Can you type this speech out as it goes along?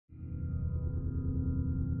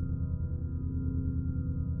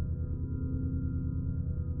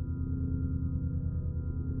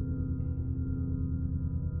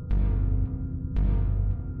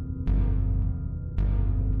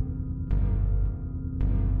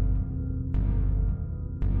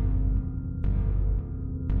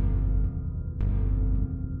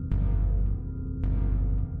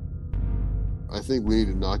I think we need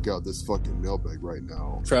to knock out this fucking mailbag right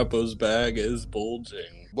now. Trapo's bag is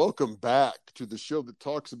bulging. Welcome back to the show that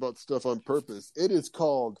talks about stuff on purpose. It is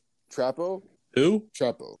called Trapo. Who?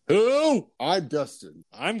 Trapo. Who? I'm Dustin.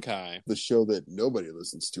 I'm Kai. The show that nobody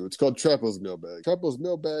listens to. It's called Trapo's Mailbag. Trapo's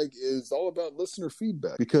Mailbag is all about listener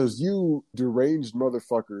feedback because you deranged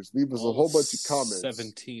motherfuckers leave us a whole bunch of comments.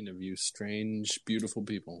 17 of you strange, beautiful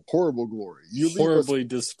people. Horrible glory. You horribly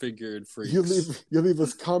disfigured freaks. You leave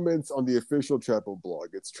us comments on the official Trapo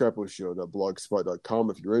blog. It's traposhow.blogspot.com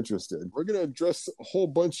if you're interested. We're going to address a whole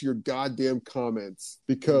bunch of your goddamn comments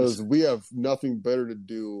because we have nothing better to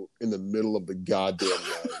do in the middle of the goddamn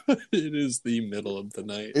night. It is the middle of the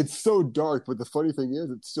night. It's so dark, but the funny thing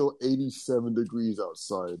is it's still 87 degrees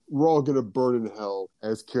outside. We're all gonna burn in hell,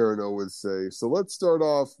 as Karen O would say. So let's start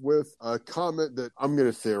off with a comment that I'm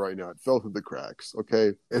gonna say right now. It fell through the cracks,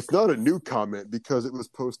 okay? It's not a new comment because it was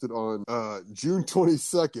posted on June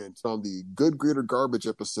 22nd on the Good Greater Garbage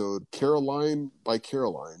episode, Caroline by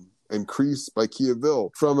Caroline and Crease by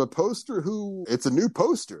Kiaville, from a poster it's a new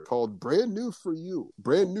poster called Brand New For You.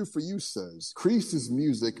 Brand New For You says, Crease is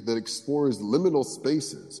music that explores liminal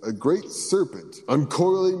spaces, a great serpent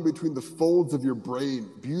uncoiling between the folds of your brain,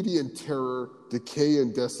 beauty and terror, decay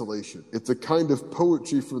and desolation. It's a kind of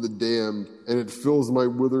poetry for the damned, and it fills my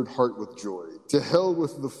withered heart with joy. To hell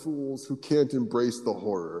with the fools who can't embrace the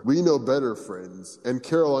horror. We know better, friends, and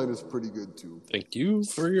Caroline is pretty good too. Thank you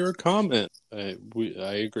for your comment. I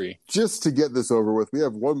agree. Just to get this over with, we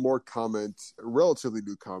have one more comment, a relatively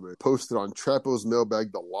new comment, posted on Trapo's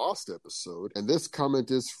Mailbag, the Lost episode, and this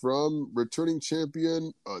comment is from returning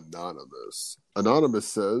champion Anonymous. Anonymous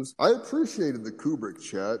says, I appreciated the Kubrick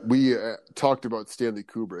chat. We talked about Stanley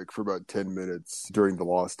Kubrick for about 10 minutes during the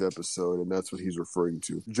Lost episode, and that's what he's referring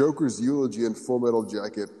to. Joker's eulogy in Full Metal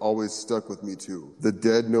Jacket always stuck with me too. The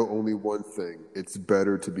dead know only one thing. It's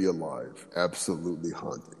better to be alive. Absolutely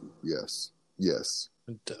haunting. Yes. Yes.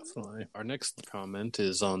 Definitely. Our next comment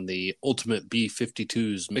is on the Ultimate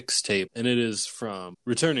B-52's mixtape, and it is from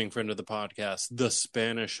returning friend of the podcast, The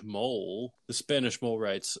Spanish Mole. The Spanish Mole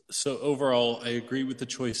writes, so overall, I agree with the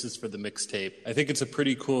choices for the mixtape. I think it's a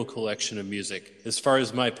pretty cool collection of music. As far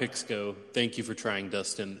as my picks go, thank you for trying,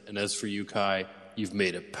 Dustin. And as for you, Kai, you've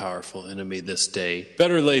made a powerful enemy this day.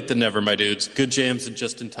 Better late than never, my dudes. Good jams and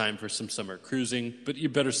just in time for some summer cruising. But you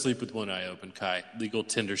better sleep with one eye open, Kai. Legal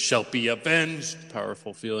Tinder shall be avenged.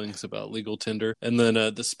 Powerful feelings about Legal Tinder. And then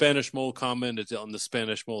the Spanish Mole comment is on the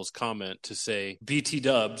Spanish Mole's comment to say, BT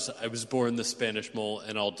dubs, I was born the Spanish Mole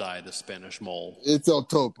and I'll die the Spanish Mole. It's El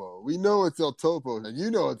Topo. We know it's El Topo, and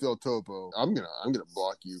you know it's El Topo. I'm gonna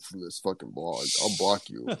block you from this fucking blog. I'll block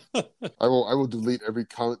you. I will delete every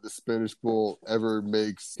comment the Spanish Mole ever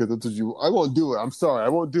makes, because that's what I won't do it. I'm sorry, I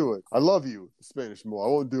won't do it. I love you, Spanish Mole. I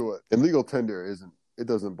won't do it. And Legal Tender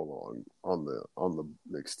doesn't belong on the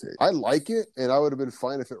mixtape. I like it, and I would have been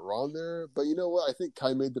fine if it were on there, but you know what? I think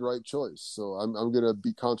Kai made the right choice, so I'm gonna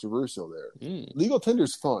be controversial there. Legal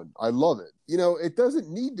Tender's fun. I love it. You know, it doesn't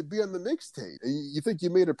need to be on the mixtape. You think you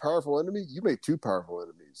made a powerful enemy? You made two powerful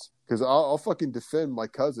enemies. Because I'll fucking defend my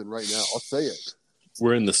cousin right now. I'll say it.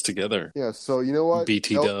 We're in this together. Yeah, so you know what?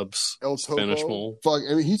 BT dubs, El Topo, Spanish Mole. Fuck,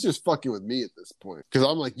 I mean, he's just fucking with me at this point. Because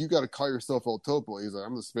I'm like, you got to call yourself El Topo. He's like,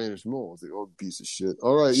 I'm the Spanish Mole. He's like, oh, piece of shit.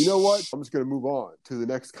 All right, you know what? I'm just going to move on to the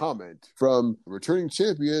next comment from returning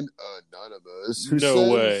champion Anonymous. Who no says,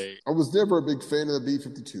 way. I was never a big fan of the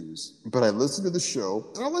B-52s, but I listened to the show,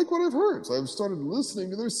 and I like what I've heard. So I've started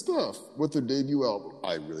listening to their stuff with their debut album.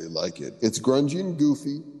 I really like it. It's grungy and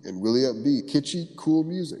goofy and really upbeat, kitschy, cool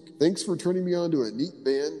music. Thanks for turning me on to a neat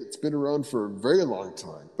band that's been around for a very long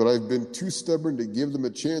time, but I've been too stubborn to give them a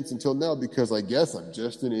chance until now because I guess I'm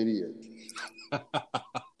just an idiot.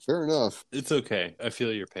 Fair enough. It's okay. I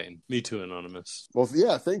feel your pain. Me too, Anonymous. Well,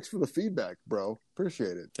 yeah, thanks for the feedback, bro.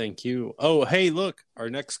 Appreciate it. Thank you. Oh, hey, look. Our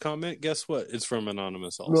next comment, guess what? It's from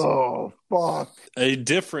Anonymous also. Oh, fuck. A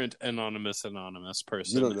different anonymous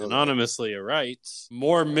person. Anonymously writes,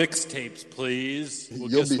 more mixtapes, please. Well,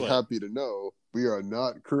 you'll be happy to know we are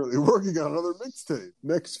not currently working on another mixtape.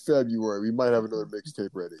 Next February, we might have another mixtape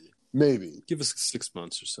ready. Maybe. Give us 6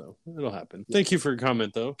 months or so. It'll happen. Thank you for your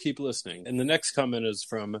comment, though. Keep listening. And the next comment is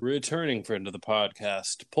from returning friend of the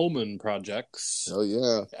podcast, Pullman Projects. Oh,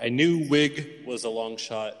 yeah. I knew Wig was a long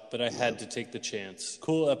shot, but I had to take the chance.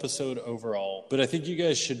 Cool episode overall. But I think you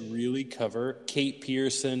guys should really cover Kate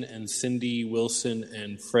Pearson and Cindy Wilson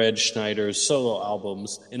and Fred Schneider's solo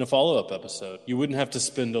albums in a follow-up episode. You wouldn't have to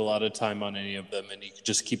spend a lot of time on any of them, and you could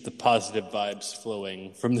just keep the positive vibes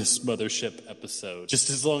flowing from this mothership episode. Just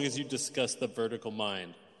as long as you discuss the vertical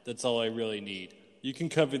mind. That's all I really need. You can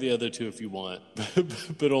cover the other two if you want,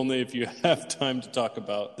 but only if you have time to talk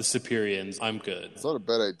about the Superiors. I'm good. It's not a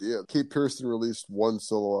bad idea. Kate Pearson released one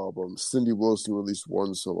solo album. Cindy Wilson released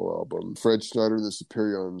one solo album. Fred Schneider and the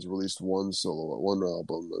Superiors released one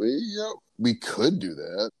album. I mean, yeah, we could do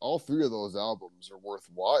that. All three of those albums are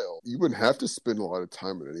worthwhile. You wouldn't have to spend a lot of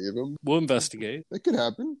time on any of them. We'll investigate. It could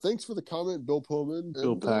happen. Thanks for the comment, Bill Pullman.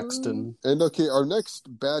 Bill Paxton. And okay, our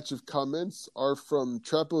next batch of comments are from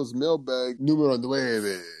Trapo's mailbag numero 9.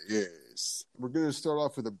 Yes. We're going to start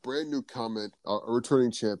off with a brand new comment, a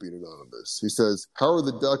returning champion anonymous. He says, Howard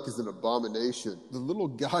the Duck is an abomination. The little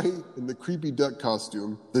guy in the creepy duck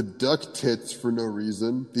costume, the duck tits for no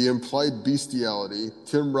reason, the implied bestiality,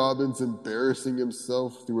 Tim Robbins embarrassing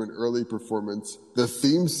himself through an early performance, the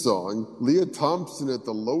theme song, Leah Thompson at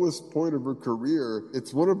the lowest point of her career.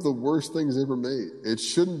 It's one of the worst things ever made. It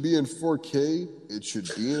shouldn't be in 4K. It should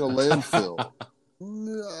be in a landfill.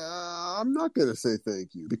 I'm not going to say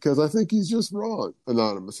thank you because I think he's just wrong,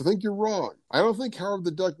 Anonymous. I think you're wrong. I don't think Howard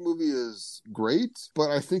the Duck movie is great,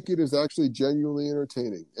 but I think it is actually genuinely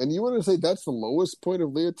entertaining. And you want to say that's the lowest point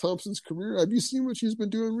of Leah Thompson's career? Have you seen what she's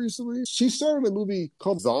been doing recently? She started a movie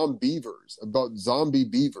called Zombeavers about zombie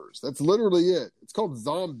beavers. That's literally it. It's called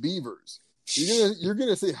Zombeavers. You're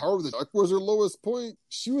gonna say Howard the Duck was her lowest point?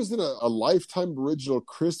 She was in a Lifetime original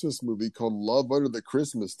Christmas movie called Love Under the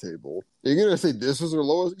Christmas Table. You're gonna say this was her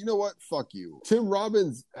lowest? You know what? Fuck you. Tim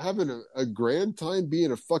Robbins having a grand time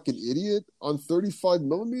being a fucking idiot on 35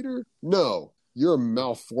 millimeter? No, you're a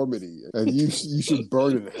malformity, and you should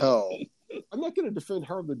burn in hell. I'm not gonna defend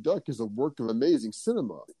Howard the Duck as a work of amazing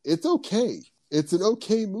cinema. It's okay. It's an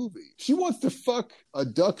okay movie. She wants to fuck a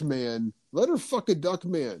duck man. Let her fuck a duck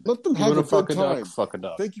man. Let them have a good time. Fuck a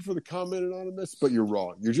duck. Thank you for the comment, Anonymous, but you're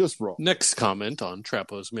wrong. You're just wrong. Next comment on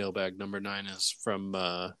Trapo's mailbag number 9 is from,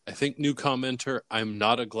 I think, new commenter, I'm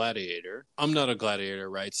Not a Gladiator. I'm Not a Gladiator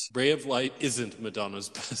writes, Ray of Light isn't Madonna's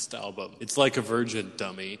best album. It's Like a Virgin,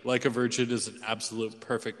 dummy. Like a Virgin is an absolute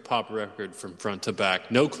perfect pop record from front to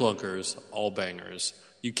back. No clunkers, all bangers.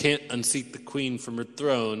 You can't unseat the queen from her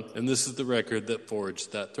throne, and this is the record that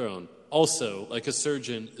forged that throne. Also, Like a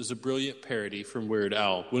Surgeon is a brilliant parody from Weird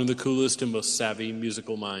Al, one of the coolest and most savvy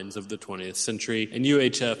musical minds of the 20th century, and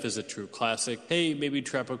UHF is a true classic. Hey, maybe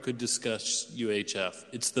Trapo could discuss UHF.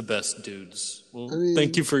 It's the best dudes. Well,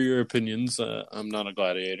 thank you for your opinions. I'm Not a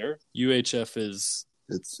Gladiator. UHF is...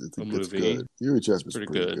 It's a movie. Good. UHF is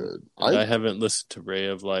pretty good. I haven't listened to Ray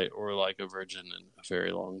of Light or Like a Virgin in a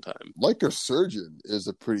very long time. Like a Surgeon is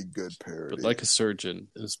a pretty good parody. But Like a Surgeon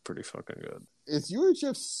is pretty fucking good. Is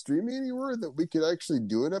UHF streaming anywhere that we could actually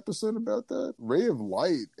do an episode about that? Ray of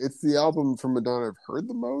Light, it's the album from Madonna I've heard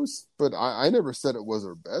the most, but I never said it was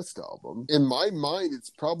her best album. In my mind,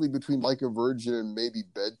 it's probably between Like a Virgin and maybe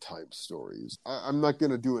Bedtime Stories. I'm not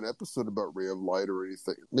going to do an episode about Ray of Light or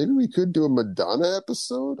anything. Maybe we could do a Madonna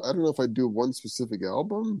episode. I don't know if I'd do one specific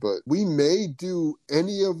album, but we may do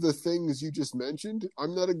any of the things you just mentioned.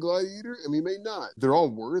 I'm Not a Gladiator, and we may not. They're all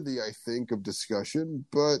worthy, I think, of discussion,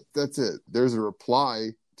 but that's it. There's a reply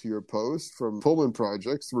to your post from Pullman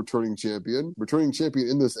Projects, returning champion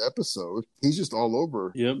in this episode. He's just all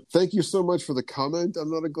over. Yep. Thank you so much for the comment. I'm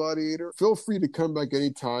Not a Gladiator. Feel free to come back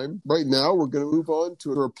anytime. Right now, we're going to move on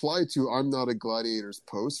to a reply to I'm Not a Gladiator's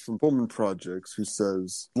post from Pullman Projects, who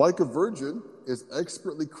says, Like a Virgin is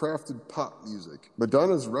expertly crafted pop music.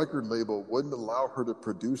 Madonna's record label wouldn't allow her to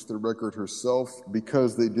produce the record herself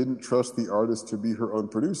because they didn't trust the artist to be her own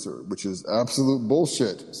producer, which is absolute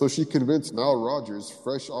bullshit. So she convinced Nile Rodgers,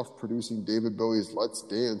 fresh off producing David Bowie's Let's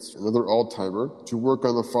Dance, another all-timer, to work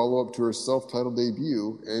on the follow-up to her self-titled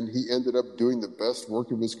debut, and he ended up doing the best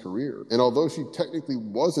work of his career. And although she technically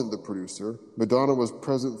wasn't the producer, Madonna was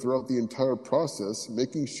present throughout the entire process,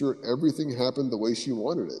 making sure everything happened the way she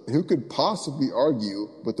wanted it. And who could possibly argue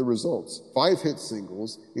with the results? 5 hit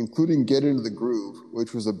singles, including Get Into the Groove,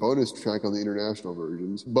 which was a bonus track on the international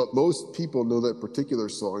versions, but most people know that particular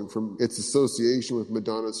song from its association with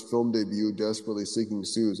Madonna's film debut, Desperately Seeking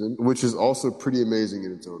Susan, which is also pretty amazing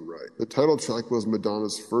in its own right. The title track was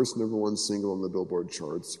Madonna's first #1 single on the Billboard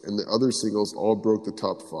charts, and the other singles all broke the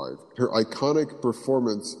top 5. Her iconic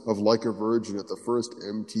performance of Like a Virgin at the first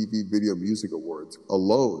MTV Video Music Awards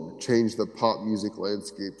alone changed the pop music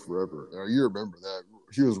landscape forever. Now, you remember that.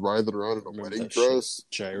 She was writhing around in a wedding dress.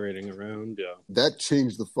 Gyrating around, yeah. That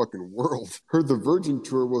changed the fucking world. Her The Virgin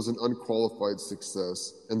tour was an unqualified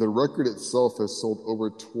success, and the record itself has sold over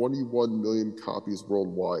 21 million copies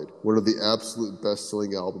worldwide, one of the absolute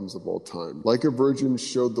best-selling albums of all time. Like a Virgin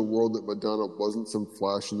showed the world that Madonna wasn't some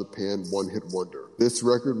flash-in-the-pan one-hit wonder. This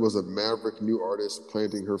record was a maverick new artist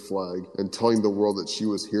planting her flag and telling the world that she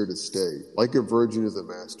was here to stay. Like a Virgin is a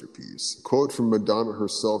masterpiece. A quote from Madonna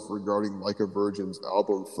herself regarding Like a Virgin's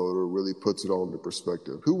album photo really puts it all into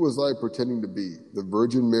perspective. Who was I pretending to be? The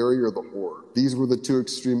Virgin Mary or the whore? These were the two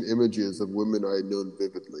extreme images of women I had known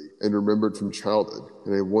vividly and remembered from childhood,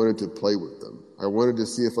 and I wanted to play with them. I wanted to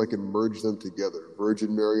see if I could merge them together.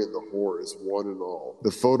 Virgin Mary and the whore is one and all. The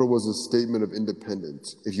photo was a statement of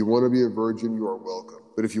independence. If you want to be a virgin, you are welcome.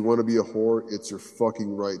 But if you want to be a whore, it's your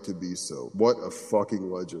fucking right to be so. What a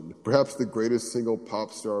fucking legend. Perhaps the greatest single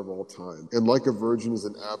pop star of all time. And Like a Virgin is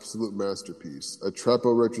an absolute masterpiece. A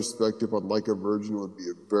Trapo retrospective on Like a Virgin would be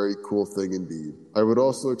a very cool thing indeed. I would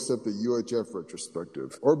also accept a UHF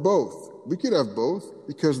retrospective. Or both. We could have both,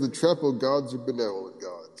 because the Trapo gods are benevolent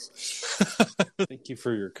gods. Thank you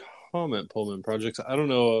for your comment, Pullman Projects. I don't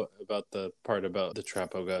know about the part about the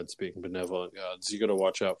Trapo gods being benevolent gods. You gotta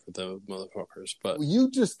watch out for the motherfuckers. But Well, you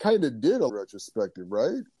just kind of did a retrospective,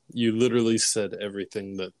 right? you literally said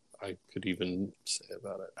everything that I could even say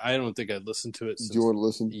about it. I don't think I'd listen to it. Do you want to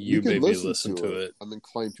listen? You can made me listen to it. I'm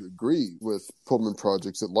inclined to agree with Pullman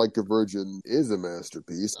Projects that Like a Virgin is a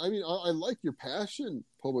masterpiece. I mean, I like your passion,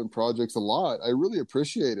 Pullman Projects, a lot. I really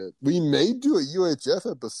appreciate it. We may do a UHF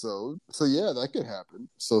episode, so yeah, that could happen.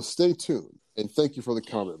 So stay tuned. And thank you for the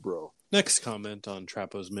comment, bro. Next comment on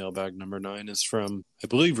Trapo's mailbag number 9 is from, I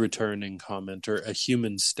believe, returning commenter, A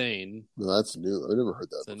Human Stain. No, that's new. I've never heard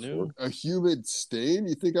that before. New? A Human Stain?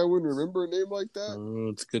 You think I wouldn't remember a name like that? Oh,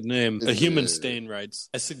 it's a good name. A Human Stain writes,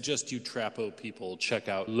 I suggest you Trapo people check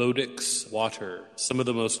out Lodic's Water. Some of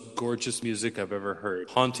the most gorgeous music I've ever heard.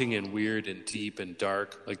 Haunting and weird and deep and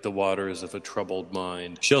dark, like the waters of a troubled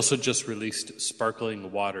mind. She also just released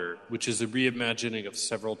Sparkling Water, which is a reimagining of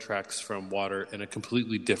several tracks from Water in a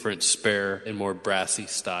completely different spare and more brassy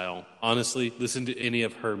style. Honestly, listen to any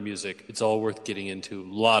of her music. It's all worth getting into.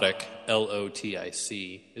 Lotic,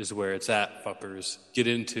 Lotic, is where it's at, fuckers. Get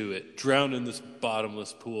into it. Drown in this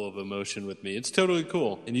bottomless pool of emotion with me. It's totally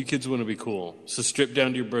cool. And you kids want to be cool. So strip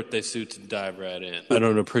down to your birthday suits and dive right in. I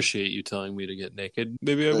don't appreciate you telling me to get naked.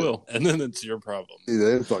 Maybe I will. And then it's your problem.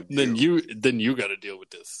 Yeah, it's on you. Then you got to deal with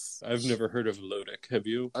this. I've never heard of Lotic. Have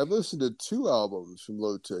you? I've listened to 2 albums from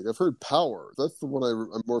Lotic. I've heard Power. That's the one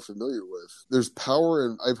I'm more familiar with. There's Power,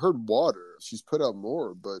 and I've heard Water. She's put out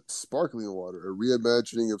more, but Sparkling Water, a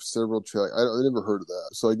reimagining of several tracks. I never heard of that,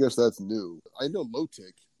 so I guess that's new. I know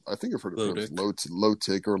Lotic. I think I've heard of it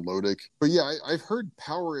Lotic or Lotic. But yeah, I've heard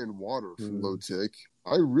Power and Water from Lotic.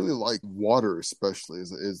 I really like Water, especially.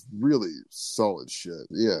 is really solid shit.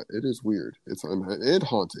 Yeah, it is weird. It's and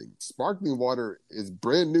haunting. Sparkling Water is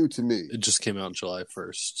brand new to me. It just came out July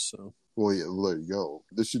 1st, so... Well, yeah, there you go.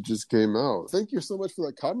 This shit just came out. Thank you so much for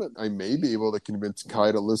that comment. I may be able to convince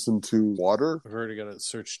Kai to listen to Water. I've already got it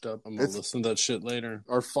searched up. I'm going to listen to that shit later.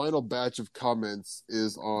 Our final batch of comments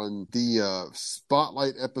is on the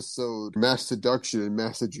Spotlight episode, Mass Seduction and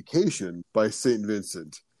Mass Education by St.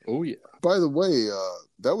 Vincent. Oh, yeah. By the way,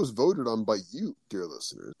 that was voted on by you, dear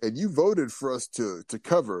listeners. And you voted for us to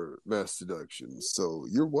cover Mass Seduction. So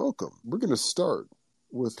you're welcome. We're going to start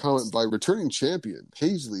with comment by returning champion,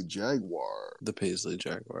 Paisley Jaguar. The Paisley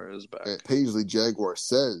Jaguar is back. Paisley Jaguar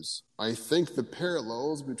says, I think the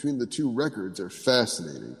parallels between the 2 records are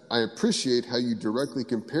fascinating. I appreciate how you directly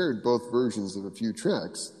compared both versions of a few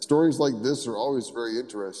tracks. Stories like this are always very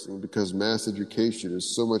interesting because Mass Education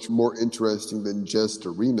is so much more interesting than just a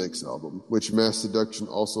remix album, which Mass Seduction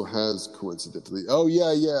also has, coincidentally. Oh,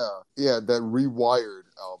 yeah. Yeah, that Rewired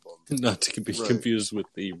album. Not to be confused with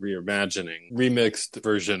the reimagining. Remixed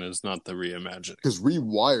version is not the reimagining. Because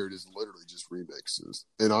Rewired is literally just remixes.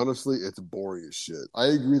 And honestly, it's boring as shit. I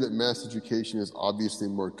agree that Mass Education is obviously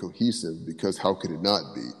more cohesive because how could it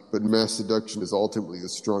not be? But Mass Seduction is ultimately a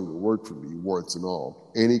stronger work for me, warts and all.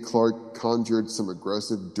 Annie Clark conjured some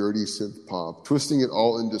aggressive, dirty synth pop, twisting it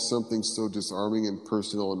all into something so disarming and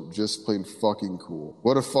personal and just plain fucking cool.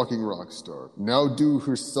 What a fucking rock star. Now do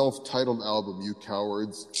her self-titled album, you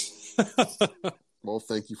cowards. Well,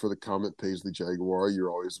 thank you for the comment, Paisley Jaguar.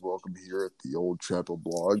 You're always welcome here at the Old Trapo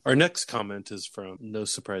blog. Our next comment is from, no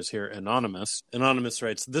surprise here, Anonymous. Anonymous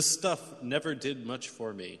writes, this stuff never did much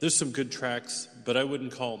for me. There's some good tracks, but I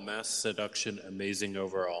wouldn't call Mass Seduction amazing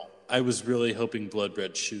overall. I was really hoping Blood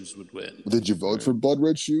Red Shoes would win. Did you vote for Blood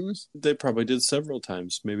Red Shoes? They probably did several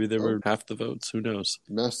times. Maybe they were half the votes. Who knows?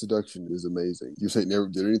 Mass Seduction is amazing. You say it never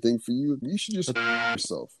did anything for you? You should just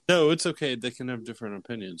yourself. No, it's okay. They can have different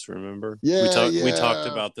opinions, remember? Yeah, we talked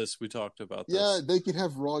about this. Yeah, they can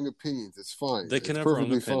have wrong opinions. It's fine. They can have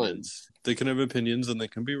wrong opinions. They can have opinions and they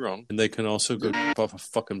can be wrong. And they can also go off a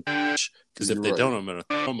fucking bitch. Because if they don't, I'm going to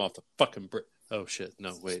throw them off the fucking bridge. Oh, shit.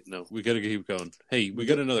 No, wait, no. We got to keep going. Hey, we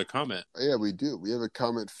got another comment. Yeah, we do. We have a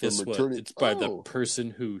comment from Guess what? It's by the person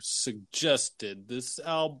who suggested this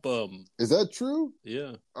album. Is that true?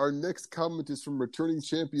 Yeah. Our next comment is from returning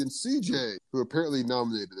champion CJ, who apparently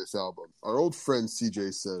nominated this album. Our old friend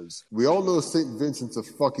CJ says, "We all know St. Vincent's a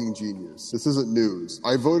fucking genius. This isn't news.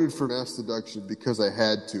 I voted for Mass Seduction because I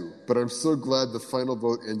had to, but I'm so glad the final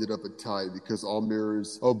vote ended up a tie because All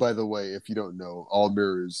Mirrors..." Oh, by the way, if you don't know, All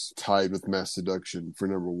Mirrors tied with Mass Seduction for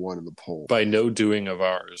number 1 in the poll. By no doing of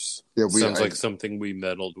ours. Yeah, Sounds like something we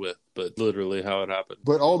meddled with, but literally how it happened.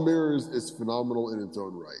 But All Mirrors is phenomenal in its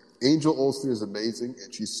own right. Angel Olsen is amazing,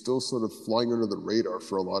 and she's still sort of flying under the radar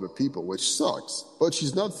for a lot of people, which sucks. But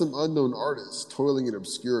she's not some unknown artist toiling in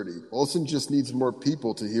obscurity. Olsen just needs more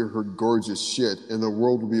people to hear her gorgeous shit, and the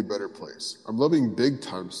world will be a better place. I'm loving Big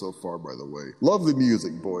Time so far, by the way. Love the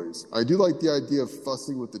music, boys. I do like the idea of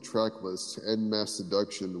fussing with the track list to end Mass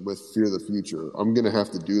Seduction with Fear the Future. I'm gonna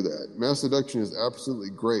have to do that. Mass Seduction is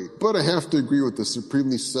absolutely great, but I have to agree with the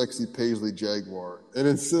supremely sexy Paisley Jaguar and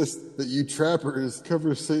insist that you trappers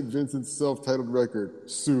cover St. Vincent's self-titled record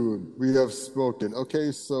soon. We have spoken.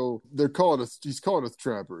 Okay, so he's calling us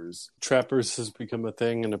trappers. Trappers has become a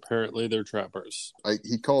thing, and apparently they're trappers.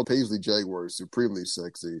 He called Paisley Jaguar supremely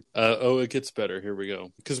sexy. It gets better. Here we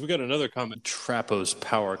go. Because we got another comment. Trappo's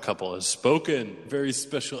power couple has spoken. Very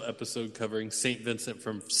special episode covering St. Vincent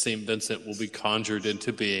from St. Vincent will be conjured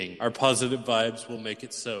into being. Our positive vibes will make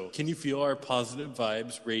it so. Can you feel our positive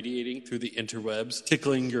vibes radiating through the interwebs,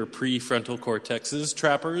 tickling your prefrontal cortexes,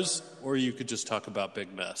 trappers? Or you could just talk about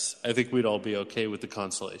Big Mess. I think we'd all be okay with the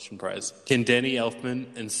consolation prize. Can Danny Elfman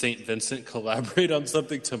and St. Vincent collaborate on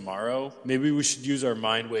something tomorrow? Maybe we should use our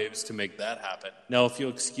mind waves to make that happen. Now, if you'll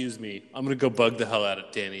excuse me, I'm going to go bug the hell out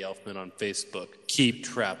of Danny Elfman on Facebook. Keep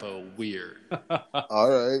Trappo weird. All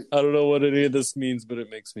right. I don't know what any of this means, but it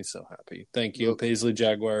makes me so happy. Thank you, Paisley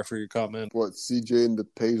Jaguar, for your comment. What, CJ and the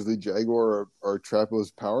Paisley Jaguar are Trappo's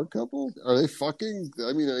power couple? Are they fucking?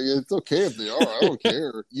 I mean, it's okay if they are. I don't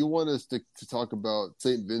care. You want us to talk about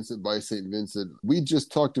St. Vincent by St. Vincent. We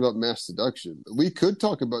just talked about Mass Seduction. We could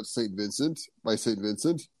talk about St. Vincent by St.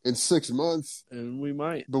 Vincent in 6 months. And we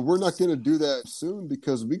might. But we're not going to do that soon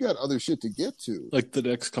because we got other shit to get to. Like the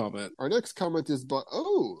next comment. Our next comment is by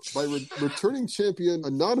returning champion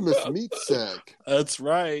Anonymous Meat Sack. That's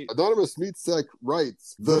right. Anonymous Meat Sack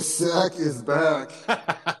writes, "The sack is back."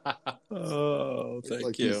 Oh,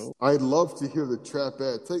 thank you. I'd love to hear the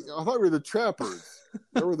Trapettes. I thought we were the Trappers.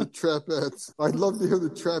 There were the Trapettes. I'd love to hear the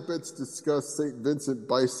Trapettes discuss St. Vincent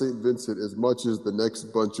by St. Vincent as much as the next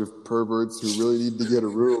bunch of perverts who really need to get a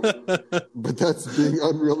room. But that's being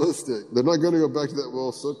unrealistic. They're not going to go back to that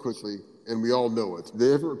well so quickly. And we all know it. They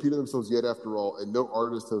haven't repeated themselves yet after all, and no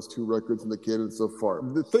artist has 2 records in the canon so far.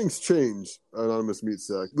 The things change, Anonymous Meat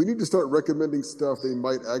Sack. We need to start recommending stuff they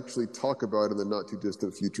might actually talk about in the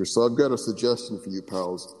not-too-distant future. So I've got a suggestion for you,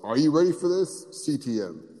 pals. Are you ready for this?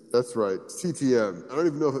 CTM. That's right, CTM. I don't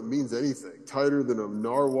even know if it means anything. Tighter than a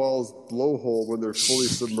narwhal's blowhole when they're fully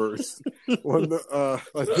submerged. A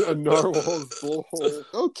narwhal's blowhole.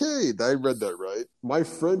 Okay, I read that right. My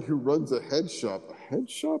friend who runs a head shop. A head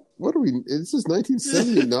shop? What are we? This is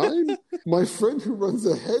 1979? My friend who runs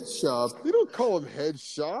a head shop. They don't call them head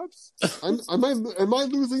shops. Am I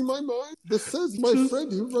losing my mind? This says my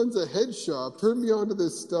friend who runs a head shop turned me onto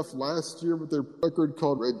this stuff last year with their record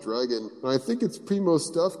called Red Dragon. And I think it's primo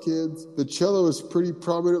stuff, kids. The cello is pretty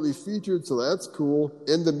prominently featured, so that's cool.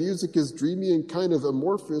 And the music is dreamy and kind of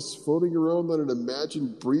amorphous, floating around on an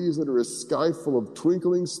imagined breeze under a sky full of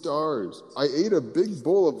twinkling stars. I ate a big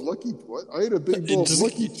bowl of Lucky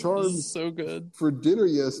Charms so good. for dinner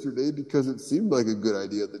yesterday because it seemed like a good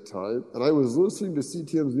idea at the time. And I was listening to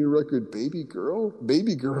CTM's new record, Baby Girl.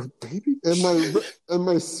 And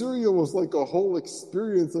my cereal was like a whole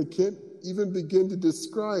experience I can't even begin to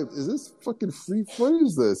describe. Is this fucking free? What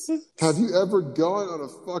is this? Have you ever gone on a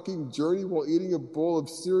fucking journey while eating a bowl of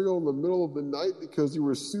cereal in the middle of the night because you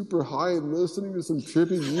were super high and listening to some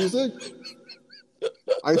trippy music?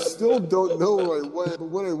 I still don't know where I went, but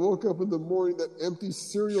when I woke up in the morning, that empty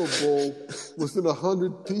cereal bowl was in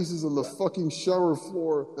 100 pieces on the fucking shower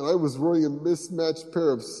floor, and I was wearing a mismatched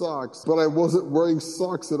pair of socks, but I wasn't wearing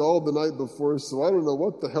socks at all the night before, so I don't know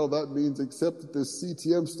what the hell that means, except that this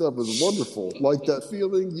CTM stuff is wonderful. Like that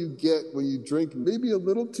feeling you get when you drink maybe a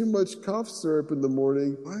little too much cough syrup in the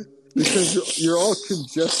morning. What? Because you're all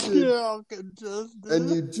congested. You're all congested. And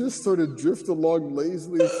you just sort of drift along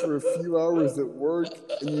lazily for a few hours at work,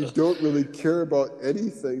 and you don't really care about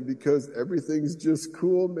anything because everything's just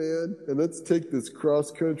cool, man. And let's take this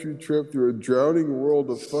cross-country trip through a drowning world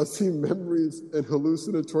of fuzzy memories and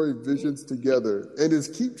hallucinatory visions together. And is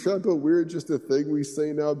Keep Trapo Weird just a thing we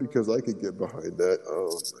say now? Because I could get behind that.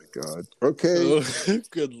 Oh, my God. Okay. Oh,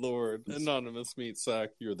 good Lord. Anonymous Meat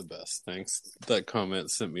Sack, you're the best. Thanks. That comment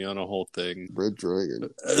sent me on a whole thing. Red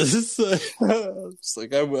Dragon. It's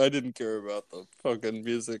like I didn't care about the fucking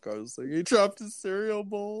music. I was like, he dropped his cereal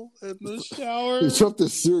bowl in the shower. He dropped the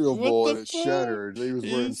cereal bowl and it fuck? shattered. He was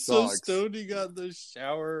wearing socks. So stoned he got in the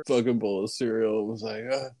shower. Fucking bowl of cereal. Was like,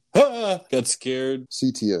 got scared.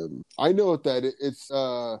 CTM. I know what that is. It's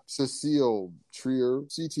Cecile Trier.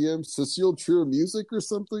 CTM. Cecile Trier Music or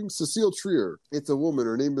something. Cecile Trier. It's a woman.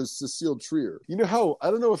 Her name is Cecile Trier. You know how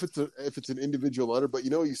I don't know if it's an individual letter, but you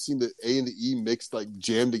know you've seen the A and the E mixed like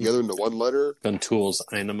jammed together into one letter. Gun Tools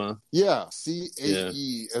Einema. Yeah,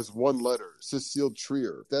 CAE as one letter. Cecile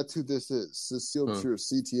Trier. That's who this is. Cecile Trier.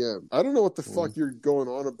 CTM. I don't know what the fuck you're going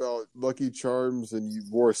on about Lucky Charms and you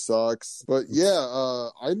wore socks, but yeah,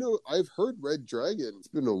 I know I've heard Red Dragon. It's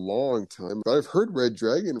been a long time, but I've heard Red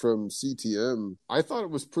Dragon from CTM. I thought it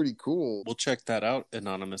was pretty cool. We'll check that out,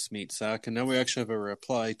 Anonymous Meat Sack. And now we actually have a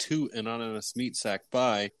reply to Anonymous Meat Sack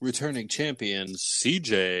by returning champion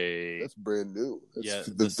CJ. That's brand new.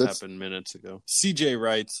 This happened minutes ago. CJ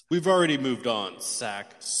writes, we've already moved on,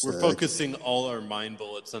 Sack. We're focusing all our mind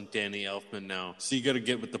bullets on Danny Elfman now. So you got to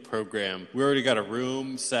get with the program. We already got a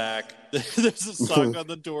room, Sack. There's a sock on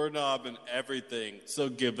the doorknob and everything. So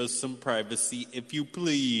give us some privacy if you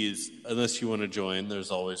please. Unless you want to join,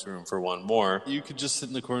 there's always room for one more. You could just sit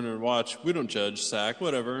in the corner and watch. We don't judge, Sack.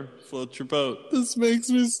 Whatever. Float your boat. This makes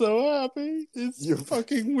me so happy. It's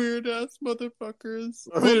fucking weird ass motherfuckers.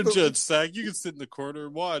 We don't judge, Sack. You can sit in the corner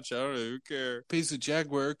and watch. I don't know. Who cares? Piece of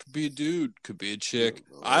Jaguar could be a dude. Could be a chick.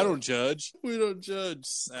 I don't judge. We don't judge,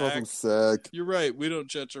 Sack. You're right. We don't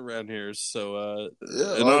judge around here. So,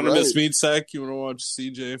 Anonymous Meat Sack, you want to watch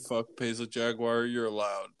CJ fuck Paisley Jaguar? You're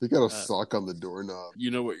allowed. They got a sock on the doorknob.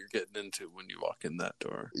 You know what you're getting into when you walk in that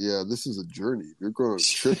door. Yeah, this is a journey. You're going on a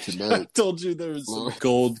trip tonight. I told you there was some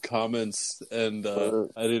gold comments, and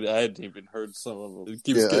I hadn't even heard some of them. It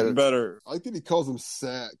keeps getting better. I think he calls him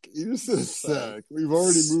Sack. He just says Sack. We've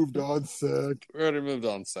already moved on, Sack.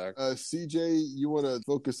 Sack. CJ, you want to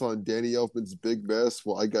focus on Danny Elfman's Big Mess?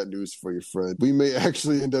 Well, I got news for you, friend. We may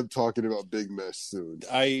actually end up talking about Big Mess soon.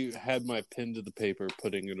 I had my pen to the paper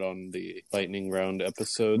putting it on the lightning round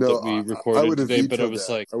episode that we recorded today, but I was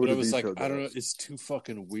like, I don't know, it's too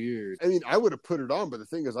fucking weird. I mean, I would have put it on, but the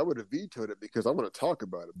thing is, I would have vetoed it because I want to talk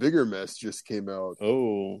about it. Bigger Mess just came out.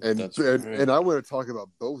 Oh, and I want to talk about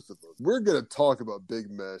both of them. We're going to talk about Big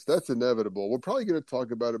Mess. That's inevitable. We're probably going to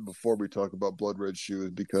talk about it before we talk about Blood Red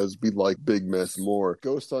Shoes because we like Big Mess more.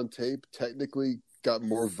 Ghost on Tape technically got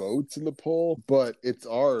more votes in the poll, but it's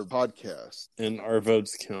our podcast. And our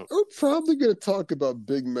votes count. We're probably going to talk about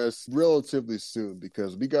Big Mess relatively soon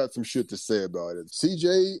because we got some shit to say about it.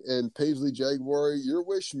 CJ and Paisley Jaguar, your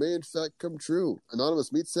wish may in fact come true.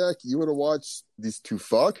 Anonymous Meat Sack, you want to watch these two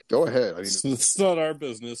fuck? Go ahead. It's not our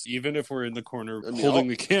business, even if we're in the corner holding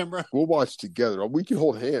the camera. We'll watch together. We can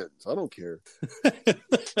hold hands. I don't care.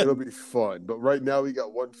 It'll be fun. But right now, we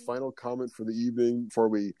got one final comment for the evening before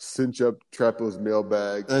we cinch up Trapo's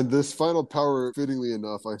mailbag. And this final power, fittingly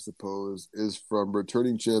enough, I suppose, is from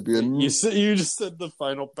returning champion. You just said the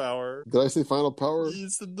final power. Did I say final power? You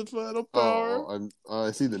said the final power. Oh, I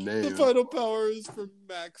see the name. The final power is from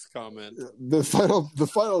Max comment. The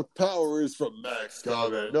final power is from Max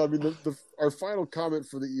comment. No, I mean our final comment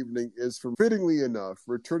for the evening is from, fittingly enough,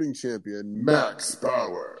 returning champion Max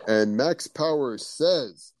Power. And Max Power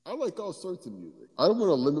says, I like all sorts of music. I don't want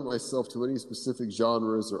to limit myself to any specific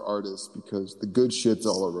genres or artists because the good shit's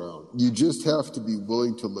all around. You just have to be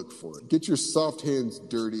willing to look for it. Get your soft hands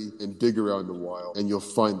dirty and dig around a while, and you'll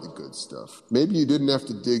find the good stuff. Maybe you didn't have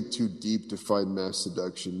to dig too deep to find Mass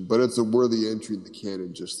Seduction, but it's a worthy entry in the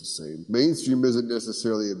canon just the same. Mainstream isn't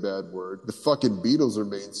necessarily a bad word. The fucking Beatles are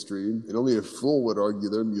mainstream, and only a fool would argue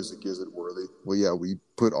their music isn't worthy. Well, yeah, we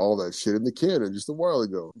put all that shit in the canon just a while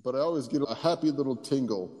ago. But I always get a happy little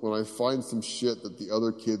tingle when I find some shit that the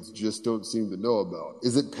other kids just don't seem to know about.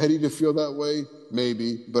 Is it petty to feel that way?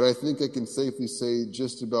 Maybe, but I think I can safely say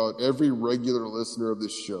just about every regular listener of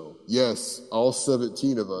this show, yes, all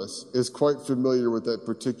 17 of us, is quite familiar with that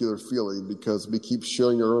particular feeling because we keep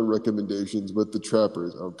sharing our own recommendations with the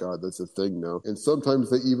trappers. Oh God, that's a thing now. And sometimes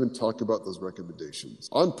they even talk about those recommendations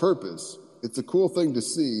on purpose. It's a cool thing to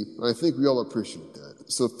see, and I think we all appreciate that.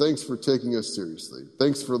 So thanks for taking us seriously.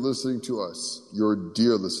 Thanks for listening to us, your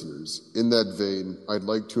dear listeners. In that vein, I'd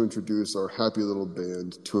like to introduce our happy little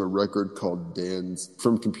band to a record called Dan's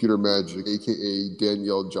from Computer Magic, aka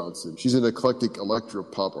Danielle Johnson. She's an eclectic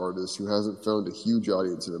electro-pop artist who hasn't found a huge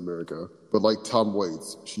audience in America. But like Tom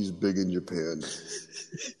Waits, she's big in Japan.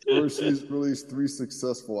 First, she's released 3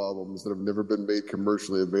 successful albums that have never been made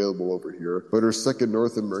commercially available over here. But her second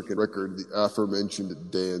North American record, the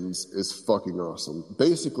aforementioned Dan's, is fucking awesome.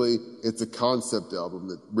 Basically, it's a concept album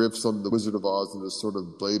that riffs on The Wizard of Oz in a sort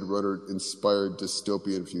of Blade Runner-inspired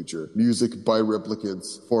dystopian future. Music by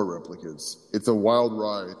replicants for replicants. It's a wild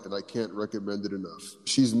ride, and I can't recommend it enough.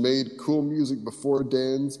 She's made cool music before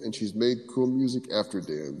Dan's, and she's made cool music after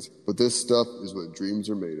Dan's. But this stuff is what dreams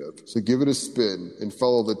are made of. So give it a spin and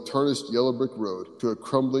follow the tarnished yellow brick road to a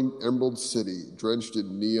crumbling emerald city drenched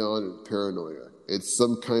in neon and paranoia. It's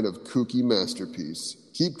some kind of kooky masterpiece.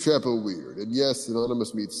 Keep Trappo weird. And yes,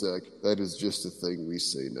 Anonymous Meat Sack, that is just a thing we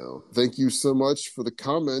say now. Thank you so much for the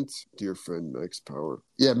comment, dear friend Max Power.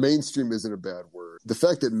 Yeah, mainstream isn't a bad word. The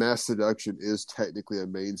fact that Mass Seduction is technically a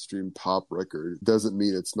mainstream pop record doesn't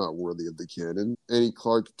mean it's not worthy of the canon. Annie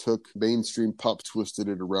Clark took mainstream pop, twisted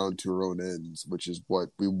it around to her own ends, which is what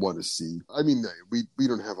we want to see. I mean, we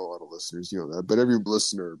don't have a lot of listeners, you know that, but every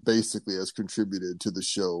listener basically has contributed to the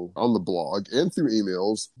show on the blog and through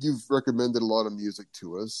emails. You've recommended a lot of music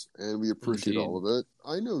to us, and we appreciate all of it.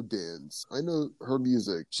 I know Dan's. I know her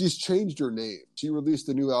music. She's changed her name. She released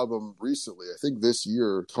a new album recently, I think this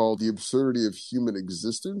year, called The Absurdity of Human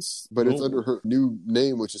Existence, but it's under her new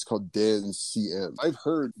name, which is called Dan's CM. I've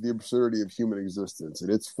heard The Absurdity of Human Existence, and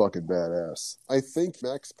it's fucking badass. I think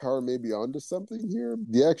Max Power may be onto something here.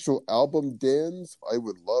 The actual album Dan's, I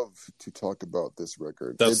would love to talk about this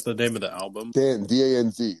record. That's the name of the album? Dan,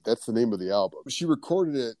 D-A-N-Z. That's the name of the album. She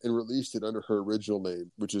recorded it and released it under her original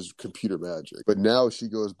name, which is Computer Magic. But now she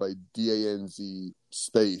goes by D-A-N-Z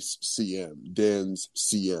space CM, Dan's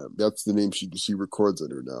CM. That's the name she records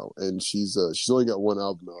under now, and she's only got one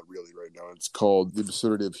album out really right now. It's called The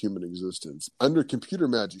Absurdity of Human Existence. Under Computer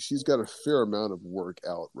Magic, she's got a fair amount of work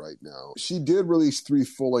out right now. She did release 3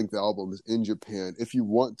 full-length albums in Japan. If you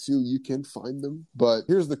want to, you can find them. But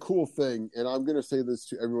here's the cool thing, and I'm going to say this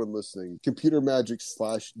to everyone listening: Computer Magic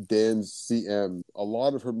 / Dan's CM. A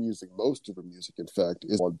lot of her music, most of her music, in fact,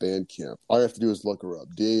 is on Bandcamp. All you have to do is look her up.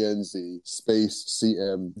 D-A-N-Z space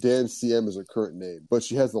CM. Dan CM is her current name, but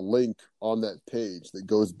she has a link on that page that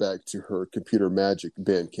goes back to her Computer Magic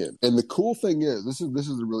Bandcamp. And the cool thing is, this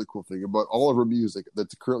is a really cool thing about all of her music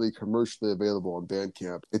that's currently commercially available on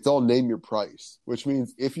Bandcamp. It's all name your price, which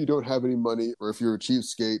means if you don't have any money, or if you're a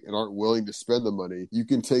cheapskate and aren't willing to spend the money, you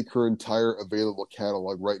can take her entire available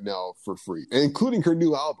catalog right now for free, including her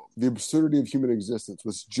new album, The Absurdity of Human Existence,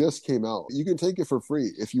 which just came out. You can take it for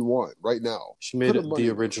free if you want right now. She made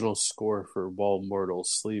the original score for While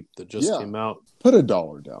Mortals Sleep that just came out. Put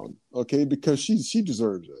 $1 down, okay? Because she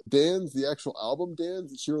deserves it. Dan's, the actual album Dan's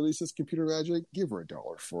that she releases, Computer Magic, give her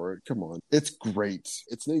 $1 for it. Come on. It's great.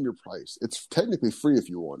 It's name your price. It's technically free if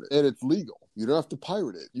you want it. And it's legal. You don't have to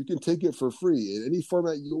pirate it. You can take it for free in any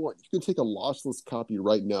format you want. You can take a lossless copy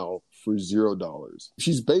right now for $0.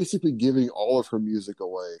 She's basically giving all of her music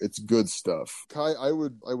away. It's good stuff. Kai, I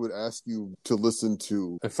would ask you to listen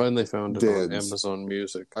to I finally found it on Amazon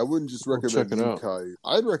Music. I wouldn't just recommend you, Kai.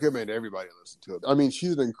 I'd recommend everybody listen to it. I mean,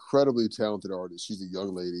 she's an incredibly talented artist. She's a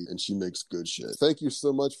young lady, and she makes good shit. Thank you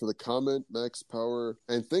so much for the comment, Max Power.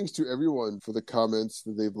 And thanks to everyone for the comments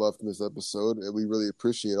that they've left in this episode. And we really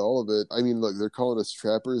appreciate all of it. I mean, look, they're calling us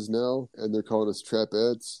trappers now, and they're calling us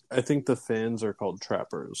trapettes. I think the fans are called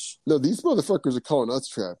trappers. No, these motherfuckers are calling us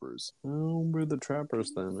trappers. Oh, we're the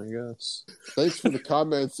trappers then, I guess. Thanks for the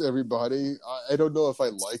comments, everybody. I don't know if I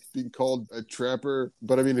like being called a trapper,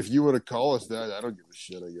 but I mean, if you want to call us that, I don't give a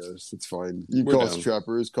shit, I guess. It's fine. You can call us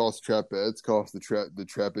trappers, call us trapettes, call us the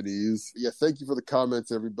Trappanese. Yeah, thank you for the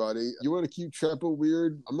comments, everybody. You want to keep Trappo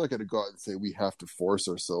weird? I'm not going to go out and say we have to force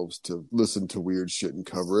ourselves to listen to weird shit and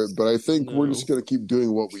cover it, but I think we're just going to keep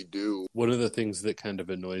doing what we do. One of the things that kind of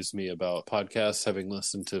annoys me about podcasts, having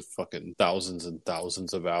listened to fucking thousands and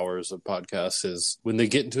thousands of hours of podcasts, is when they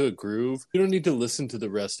get into a groove, you don't need to listen to the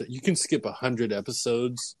rest. You can skip 100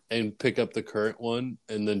 episodes and pick up the current one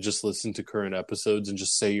and then just listen to current episodes and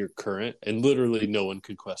just say you're current, and literally no one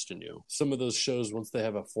can question you. Some of those shows, once they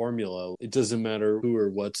have a formula, it doesn't matter who or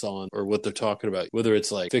what's on or what they're talking about. Whether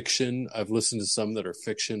it's like fiction, I've listened to some that are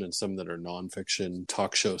fiction and some that are nonfiction,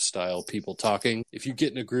 talk show style people talking. If you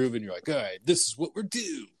get in a groove and you're like, all right, this is what we're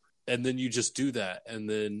due, and then you just do that, and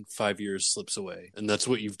then 5 years slips away. And that's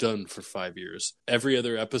what you've done for 5 years. Every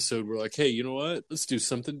other episode, we're like, hey, you know what? Let's do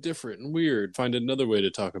something different and weird. Find another way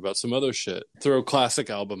to talk about some other shit. Throw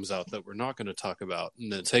classic albums out that we're not going to talk about,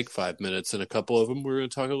 and then take 5 minutes, and a couple of them we're going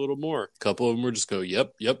to talk a little more. A couple of them we're just go,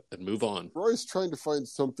 yep, and move on. We're always trying to find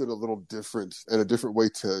something a little different and a different way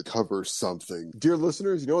to cover something. Dear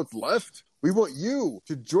listeners, you know what's left? We want you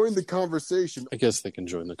to join the conversation. I guess they can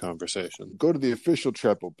join the conversation. Go to the official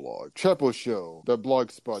Chapo blog,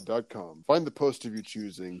 chaposhow.blogspot.com. Find the post of your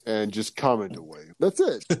choosing and just comment away. That's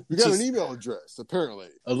it. We got an email address, apparently.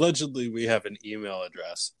 Allegedly, we have an email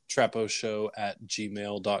address,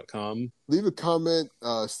 traposhow@gmail.com. Leave a comment,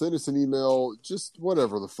 send us an email, just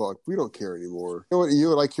whatever the fuck. We don't care anymore. You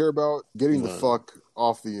know what I care about? Getting the fuck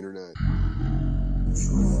off the internet.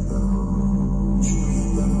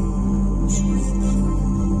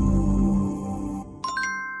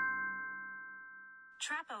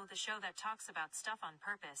 Trapo, the show that talks about stuff on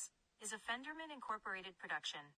purpose, is a Fenderman Incorporated production.